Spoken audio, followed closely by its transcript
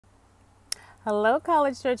Hello,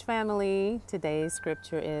 College Church family. Today's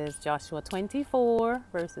scripture is Joshua 24,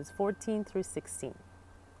 verses 14 through 16.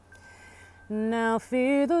 Now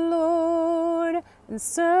fear the Lord and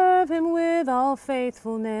serve him with all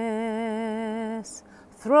faithfulness.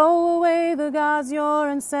 Throw away the gods your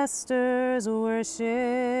ancestors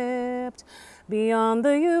worshipped beyond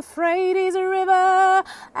the Euphrates River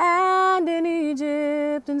and in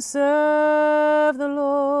Egypt, and serve the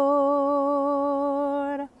Lord.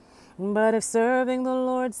 But if serving the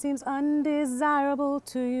Lord seems undesirable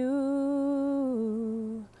to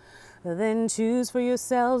you, then choose for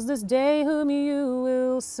yourselves this day whom you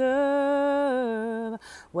will serve,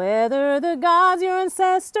 whether the gods your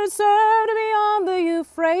ancestors served beyond the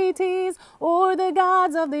Euphrates, or the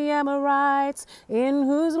gods of the Amorites in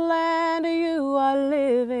whose land you are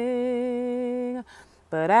living.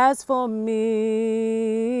 But as for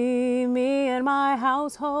me and my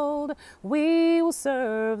household, we will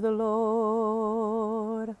serve the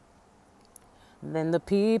Lord. Then the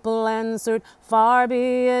people answered, Far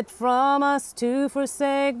be it from us to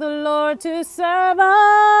forsake the Lord to serve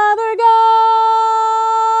other gods.